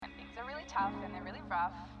tough and they're really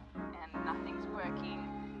rough and nothing's working,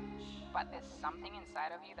 but there's something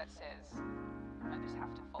inside of you that says, I just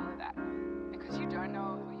have to follow that because you don't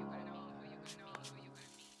know who you're going to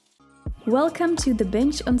be. Welcome to the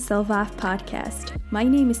Binge on Self-Love podcast. My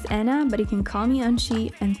name is Anna, but you can call me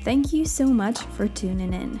Anshi, and thank you so much for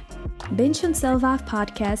tuning in. Binge on Self-Love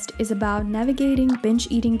podcast is about navigating binge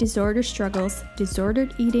eating disorder struggles,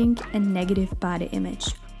 disordered eating, and negative body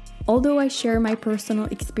image. Although I share my personal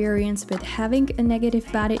experience with having a negative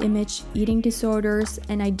body image, eating disorders,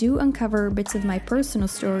 and I do uncover bits of my personal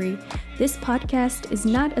story, this podcast is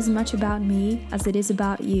not as much about me as it is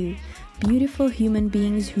about you. Beautiful human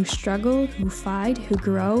beings who struggle, who fight, who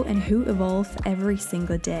grow, and who evolve every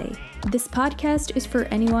single day. This podcast is for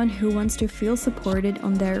anyone who wants to feel supported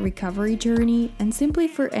on their recovery journey and simply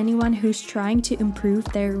for anyone who's trying to improve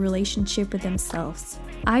their relationship with themselves.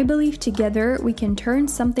 I believe together we can turn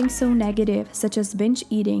something so negative, such as binge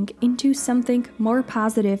eating, into something more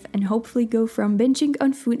positive and hopefully go from binging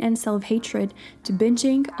on food and self-hatred to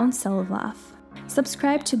binging on self-love.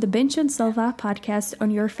 Subscribe to the Binge on Self-Love podcast on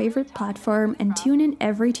your favorite platform and tune in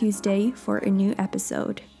every Tuesday for a new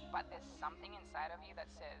episode. But there's something inside of you that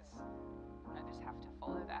says, I just have to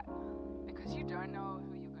follow that because you don't know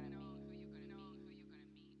who you're going to be.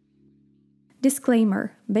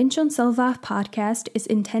 Disclaimer: Binge on Self-Love podcast is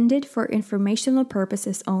intended for informational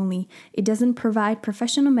purposes only. It doesn't provide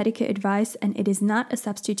professional medical advice and it is not a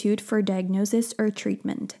substitute for diagnosis or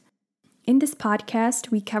treatment. In this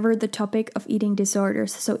podcast, we cover the topic of eating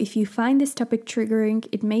disorders, so if you find this topic triggering,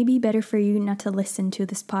 it may be better for you not to listen to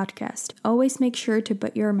this podcast. Always make sure to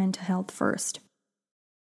put your mental health first.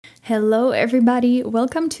 Hello everybody,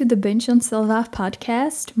 welcome to the Binge on Self-Love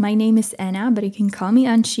podcast. My name is Anna, but you can call me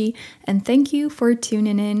Anshi, and thank you for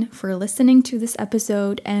tuning in, for listening to this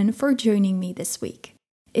episode, and for joining me this week.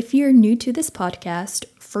 If you're new to this podcast,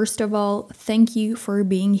 first of all, thank you for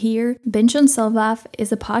being here. Binge on Self-Love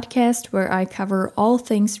is a podcast where I cover all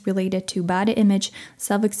things related to body image,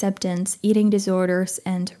 self-acceptance, eating disorders,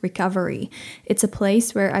 and recovery. It's a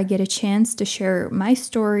place where I get a chance to share my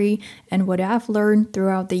story and what I've learned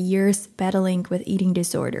throughout the years battling with eating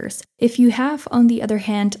disorders. If you have, on the other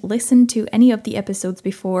hand, listened to any of the episodes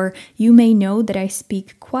before, you may know that I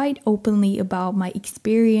speak quite openly about my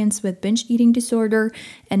experience with binge eating disorder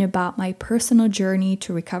and about my personal journey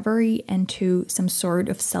to recovery and to some sort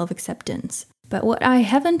of self-acceptance. But what I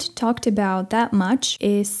haven't talked about that much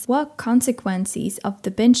is what consequences of the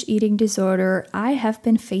binge eating disorder I have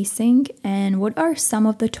been facing and what are some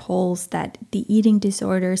of the tolls that the eating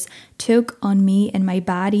disorders took on me and my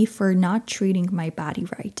body for not treating my body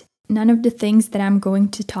right. None of the things that I'm going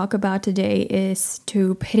to talk about today is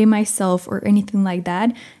to pity myself or anything like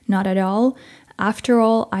that, not at all. After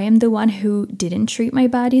all, I am the one who didn't treat my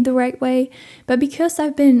body the right way, but because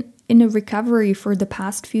I've been in a recovery for the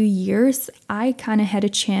past few years, I kind of had a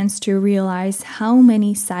chance to realize how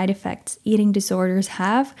many side effects eating disorders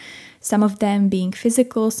have, some of them being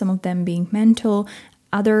physical, some of them being mental,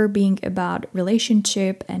 other being about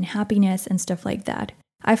relationship and happiness and stuff like that.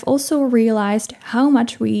 I've also realized how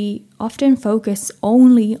much we often focus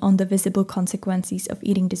only on the visible consequences of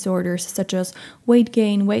eating disorders, such as weight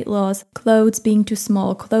gain, weight loss, clothes being too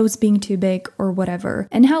small, clothes being too big, or whatever,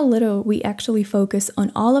 and how little we actually focus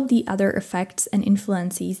on all of the other effects and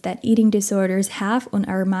influences that eating disorders have on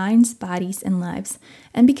our minds, bodies, and lives.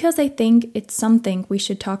 And because I think it's something we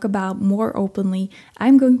should talk about more openly,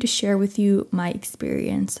 I'm going to share with you my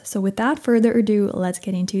experience. So without further ado, let's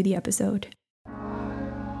get into the episode.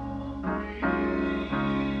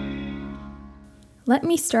 Let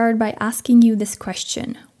me start by asking you this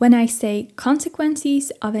question. When I say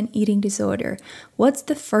consequences of an eating disorder, what's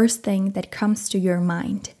the first thing that comes to your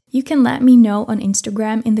mind? You can let me know on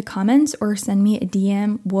Instagram in the comments or send me a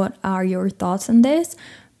DM what are your thoughts on this.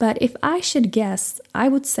 But if I should guess, I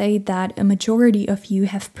would say that a majority of you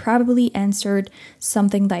have probably answered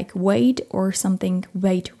something like weight or something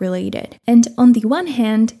weight related. And on the one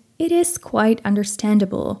hand, it is quite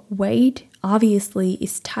understandable. Weight obviously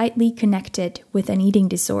is tightly connected with an eating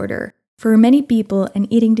disorder. For many people,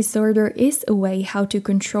 an eating disorder is a way how to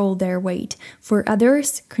control their weight. For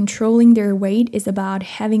others, controlling their weight is about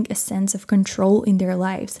having a sense of control in their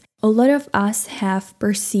lives. A lot of us have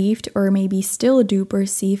perceived, or maybe still do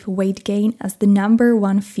perceive, weight gain as the number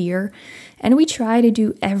one fear. And we try to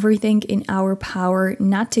do everything in our power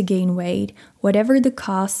not to gain weight, whatever the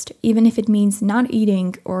cost, even if it means not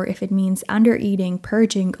eating or if it means under-eating,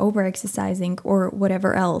 purging, over-exercising, or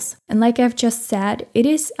whatever else. And like I've just said, it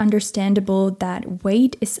is understandable that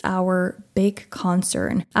weight is our big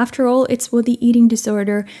concern. After all, it's what the eating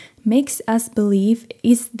disorder makes us believe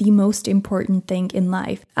is the most important thing in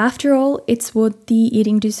life. After all, it's what the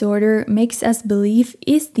eating disorder makes us believe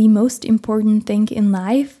is the most important thing in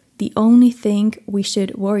life, the only thing we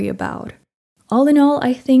should worry about. All in all,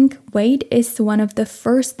 I think weight is one of the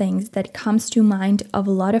first things that comes to mind of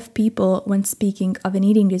a lot of people when speaking of an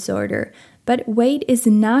eating disorder. But weight is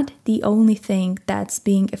not the only thing that's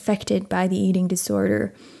being affected by the eating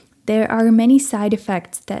disorder. There are many side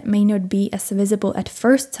effects that may not be as visible at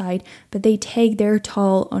first sight, but they take their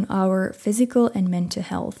toll on our physical and mental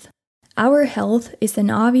health. Our health is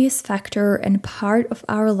an obvious factor and part of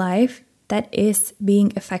our life that is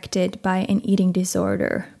being affected by an eating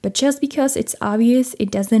disorder. But just because it's obvious, it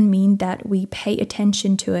doesn't mean that we pay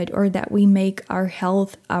attention to it or that we make our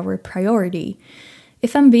health our priority.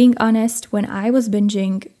 If I'm being honest, when I was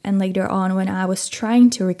binging and later on when I was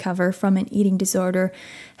trying to recover from an eating disorder,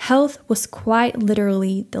 health was quite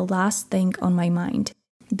literally the last thing on my mind.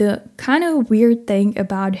 The kind of weird thing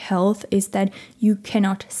about health is that you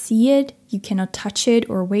cannot see it, you cannot touch it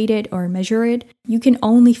or weight it or measure it. You can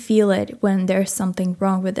only feel it when there's something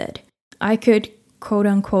wrong with it. I could quote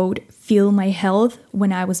unquote feel my health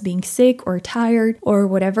when I was being sick or tired or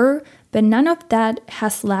whatever, but none of that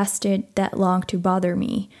has lasted that long to bother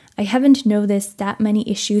me. I haven't noticed that many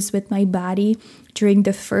issues with my body during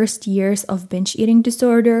the first years of binge eating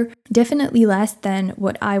disorder, definitely less than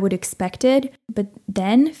what I would expected. But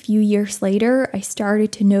then, a few years later, I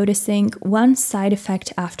started to noticing one side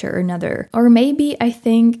effect after another. Or maybe I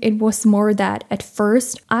think it was more that at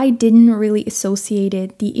first, I didn't really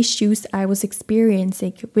associate the issues I was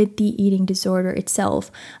experiencing with the eating disorder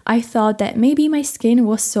itself. I thought that maybe my skin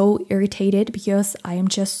was so irritated because I am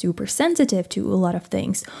just super sensitive to a lot of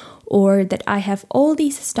things, or that I have all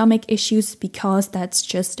these stomach issues because that's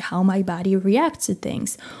just how my body reacts to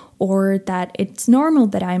things, or that it's normal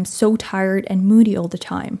that I'm so tired and moody all the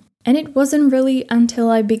time. And it wasn't really until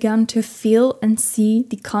I began to feel and see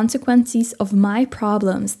the consequences of my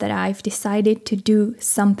problems that I've decided to do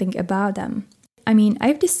something about them. I mean,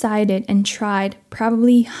 I've decided and tried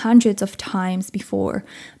probably hundreds of times before,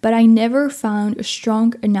 but I never found a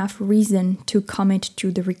strong enough reason to commit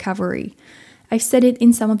to the recovery. I've said it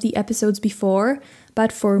in some of the episodes before,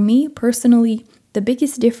 but for me personally, the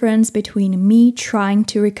biggest difference between me trying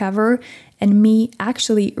to recover and me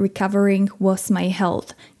actually recovering was my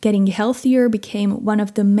health. Getting healthier became one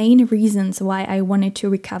of the main reasons why I wanted to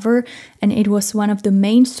recover, and it was one of the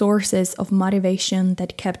main sources of motivation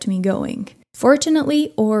that kept me going.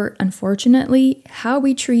 Fortunately or unfortunately, how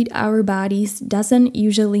we treat our bodies doesn't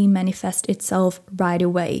usually manifest itself right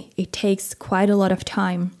away. It takes quite a lot of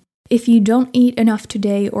time. If you don't eat enough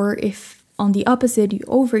today, or if on the opposite, you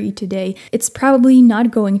overeat today, it's probably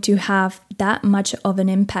not going to have that much of an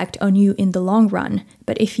impact on you in the long run.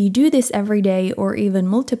 But if you do this every day or even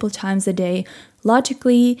multiple times a day,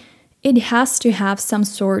 logically, it has to have some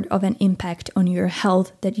sort of an impact on your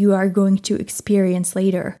health that you are going to experience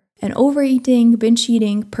later. And overeating, binge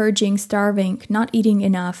eating, purging, starving, not eating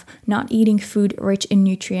enough, not eating food rich in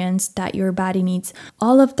nutrients that your body needs,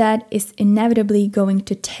 all of that is inevitably going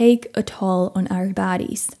to take a toll on our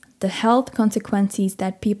bodies. The health consequences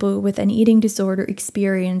that people with an eating disorder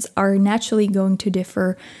experience are naturally going to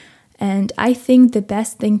differ, and I think the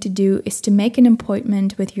best thing to do is to make an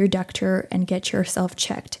appointment with your doctor and get yourself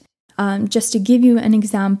checked. Just to give you an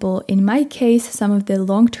example, in my case, some of the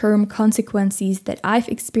long-term consequences that I've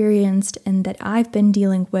experienced and that I've been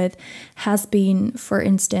dealing with has been, for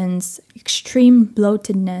instance, extreme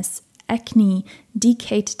bloatedness, acne,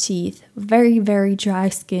 decayed teeth, very, very dry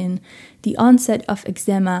skin, the onset of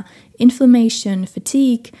eczema, inflammation,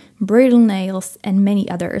 fatigue, brittle nails, and many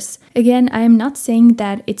others. Again, I am not saying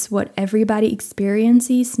that it's what everybody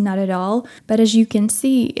experiences, not at all, but as you can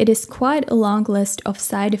see, it is quite a long list of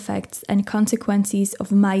side effects and consequences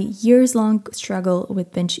of my years-long struggle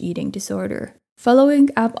with binge eating disorder. Following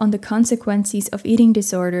up on the consequences of eating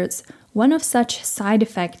disorders, one of such side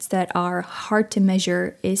effects that are hard to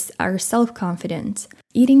measure is our self-confidence.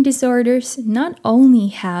 Eating disorders not only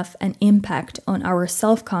have an impact on our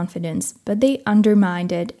self-confidence, but they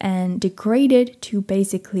undermine it and degrade it to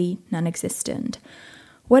basically non-existent.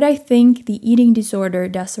 What I think the eating disorder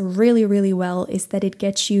does really, really well is that it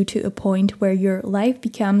gets you to a point where your life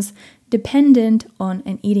becomes dependent on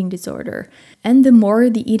an eating disorder. And the more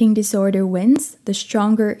the eating disorder wins, the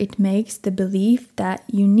stronger it makes the belief that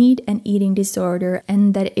you need an eating disorder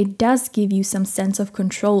and that it does give you some sense of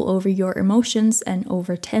control over your emotions and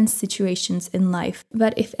over tense situations in life.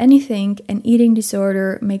 But if anything, an eating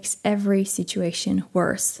disorder makes every situation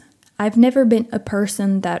worse. I've never been a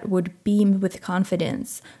person that would beam with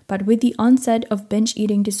confidence, but with the onset of binge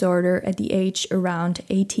eating disorder at the age around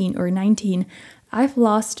 18 or 19, I've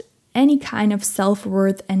lost any kind of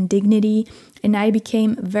self-worth and dignity, and I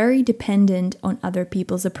became very dependent on other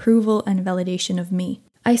people's approval and validation of me.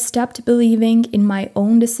 I stopped believing in my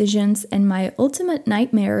own decisions, and my ultimate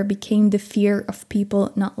nightmare became the fear of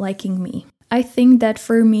people not liking me. I think that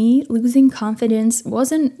for me, losing confidence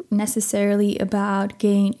wasn't necessarily about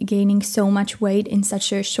gaining so much weight in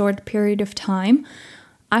such a short period of time.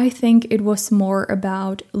 I think it was more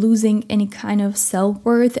about losing any kind of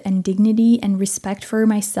self-worth and dignity and respect for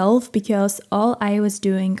myself, because all I was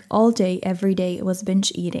doing all day, every day was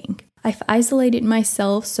binge eating. I've isolated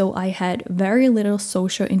myself, so I had very little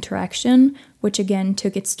social interaction, which again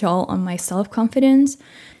took its toll on my self-confidence.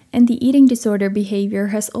 And the eating disorder behavior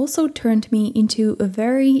has also turned me into a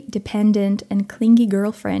very dependent and clingy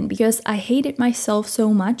girlfriend, because I hated myself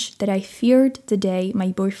so much that I feared the day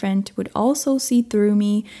my boyfriend would also see through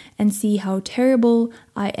me and see how terrible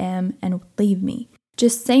I am and would leave me.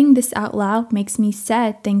 Just saying this out loud makes me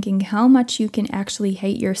sad, thinking how much you can actually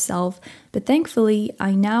hate yourself, but thankfully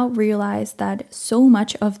I now realize that so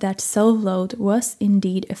much of that self-loathe was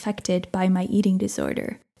indeed affected by my eating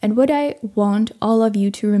disorder. And what I want all of you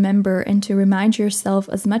to remember and to remind yourself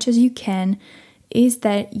as much as you can is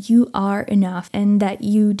that you are enough and that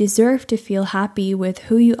you deserve to feel happy with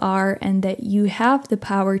who you are and that you have the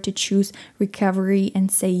power to choose recovery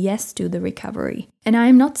and say yes to the recovery. And I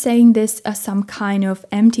am not saying this as some kind of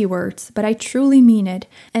empty words, but I truly mean it.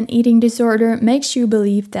 An eating disorder makes you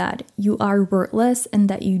believe that you are worthless and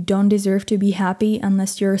that you don't deserve to be happy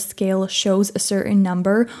unless your scale shows a certain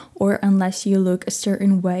number or unless you look a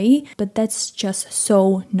certain way, but that's just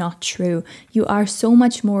so not true. You are so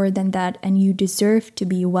much more than that, and you deserve to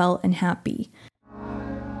be well and happy.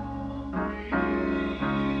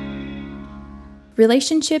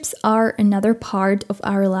 Relationships are another part of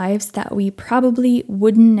our lives that we probably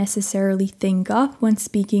wouldn't necessarily think of when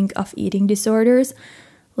speaking of eating disorders.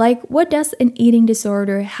 Like, what does an eating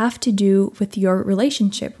disorder have to do with your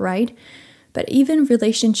relationship, right? But even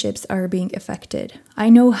relationships are being affected. I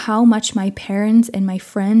know how much my parents and my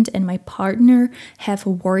friend and my partner have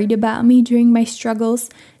worried about me during my struggles,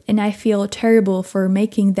 and I feel terrible for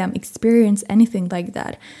making them experience anything like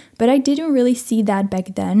that. But I didn't really see that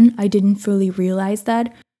back then. I didn't fully realize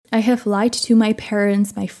that. I have lied to my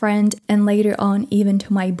parents, my friend, and later on even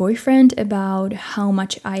to my boyfriend about how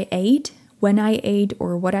much I ate, when I ate,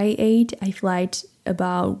 or what I ate. I've lied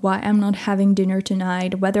about why I'm not having dinner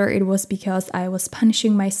tonight, whether it was because I was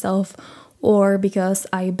punishing myself or because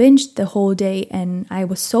I binged the whole day and I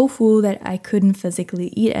was so full that I couldn't physically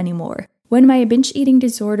eat anymore. When my binge eating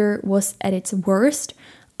disorder was at its worst,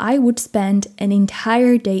 I would spend an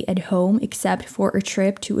entire day at home except for a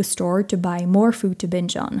trip to a store to buy more food to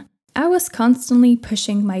binge on. I was constantly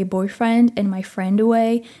pushing my boyfriend and my friend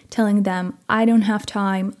away, telling them I don't have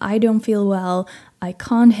time, I don't feel well, I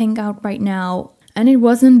can't hang out right now. And it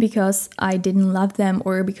wasn't because I didn't love them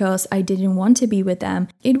or because I didn't want to be with them.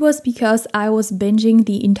 It was because I was binging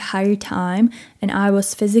the entire time and I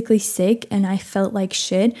was physically sick and I felt like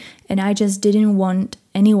shit and I just didn't want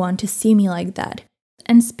anyone to see me like that.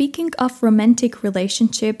 And speaking of romantic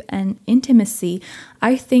relationship and intimacy,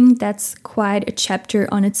 I think that's quite a chapter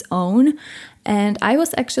on its own. And I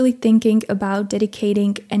was actually thinking about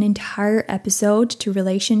dedicating an entire episode to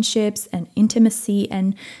relationships and intimacy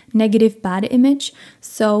and negative body image.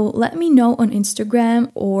 So let me know on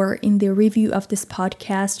Instagram or in the review of this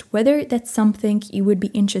podcast whether that's something you would be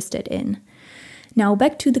interested in. Now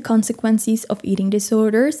back to the consequences of eating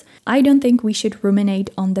disorders. I don't think we should ruminate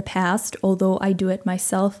on the past, although I do it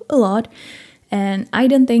myself a lot. And I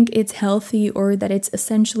don't think it's healthy or that it's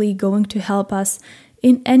essentially going to help us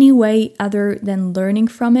in any way other than learning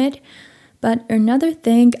from it. But another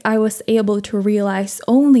thing I was able to realize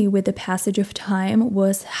only with the passage of time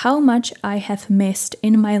was how much I have missed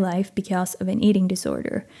in my life because of an eating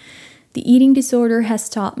disorder. The eating disorder has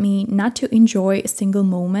taught me not to enjoy a single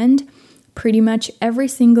moment. Pretty much every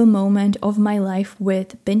single moment of my life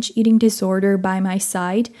with binge eating disorder by my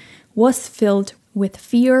side was filled with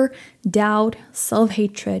fear, doubt,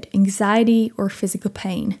 self-hatred, anxiety, or physical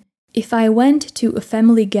pain. If I went to a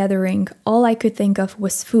family gathering, all I could think of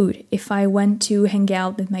was food. If I went to hang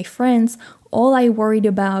out with my friends, all I worried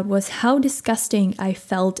about was how disgusting I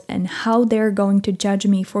felt and how they're going to judge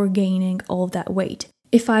me for gaining all that weight.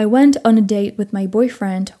 If I went on a date with my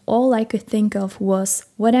boyfriend, all I could think of was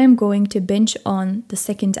what I'm going to binge on the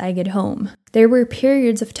second I get home. There were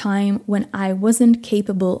periods of time when I wasn't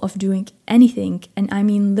capable of doing anything, and I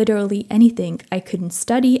mean literally anything. I couldn't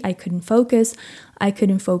study, I couldn't focus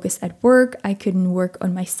at work, I couldn't work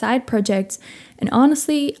on my side projects, and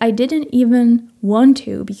honestly, I didn't even want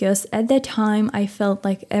to because at that time I felt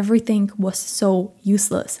like everything was so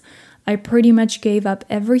useless. I pretty much gave up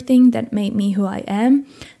everything that made me who I am,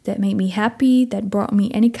 that made me happy, that brought me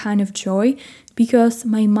any kind of joy, because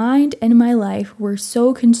my mind and my life were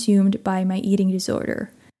so consumed by my eating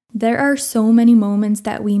disorder. There are so many moments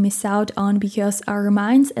that we miss out on because our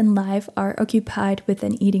minds and life are occupied with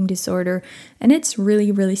an eating disorder, and it's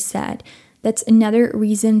really, really sad. That's another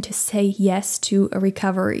reason to say yes to a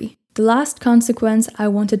recovery. The last consequence I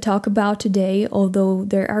want to talk about today, although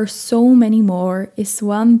there are so many more, is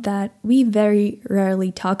one that we very rarely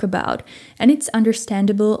talk about. And it's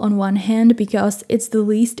understandable on one hand because it's the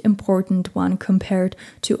least important one compared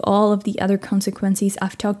to all of the other consequences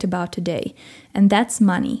I've talked about today. And that's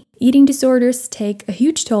money. Eating disorders take a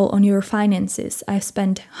huge toll on your finances. I've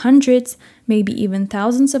spent hundreds, maybe even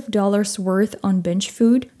thousands of dollars worth on binge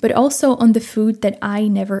food, but also on the food that I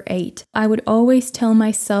never ate. I would always tell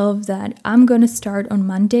myself that I'm gonna start on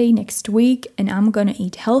Monday next week and I'm gonna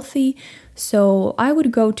eat healthy. So I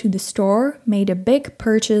would go to the store, made a big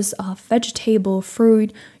purchase of vegetable,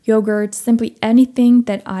 fruit, yogurt, simply anything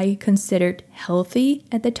that I considered healthy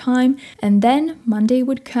at the time. And then Monday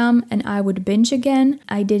would come and I would binge again.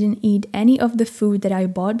 I didn't eat any of the food that I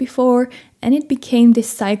bought before, and it became this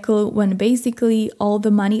cycle when basically all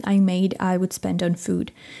the money I made I would spend on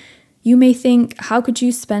food. You may think, how could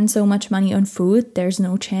you spend so much money on food? There's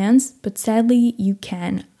no chance, but sadly you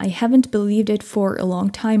can. I haven't believed it for a long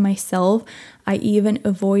time myself. I even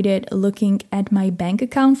avoided looking at my bank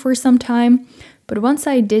account for some time, but once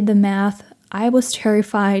I did the math, I was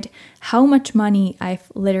terrified how much money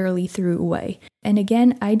I've literally threw away. And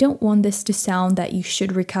again, I don't want this to sound that you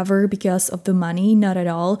should recover because of the money, not at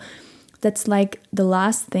all. That's like the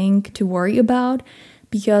last thing to worry about,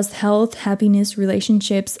 because health, happiness,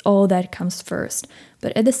 relationships, all that comes first.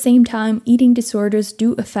 But at the same time, eating disorders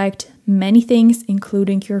do affect many things,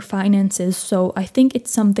 including your finances, so I think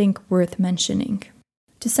it's something worth mentioning.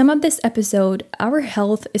 To sum up this episode, our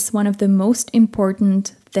health is one of the most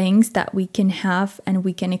important things that we can have and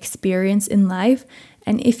we can experience in life.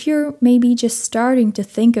 And if you're maybe just starting to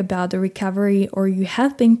think about the recovery or you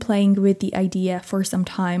have been playing with the idea for some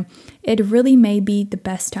time, it really may be the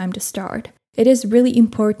best time to start. It is really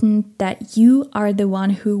important that you are the one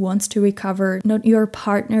who wants to recover, not your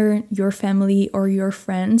partner, your family, or your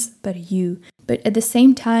friends, but you. But at the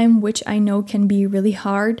same time, which I know can be really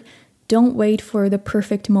hard, don't wait for the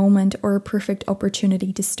perfect moment or perfect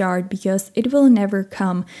opportunity to start because it will never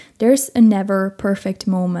come. There's a never perfect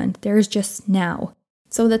moment. There's just now.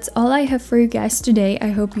 So that's all I have for you guys today. I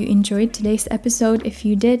hope you enjoyed today's episode. If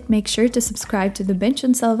you did, make sure to subscribe to the Binge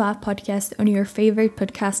on Self-Love podcast on your favorite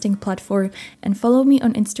podcasting platform and follow me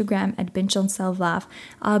on Instagram at Binge on Self-Love.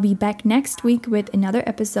 I'll be back next week with another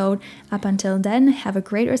episode. Up until then, have a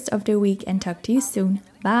great rest of the week and talk to you soon.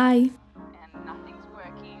 Bye! And nothing's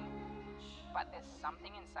working, but there's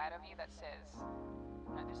something inside of you that says,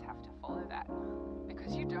 I just have to follow that.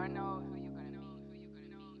 Because you don't know who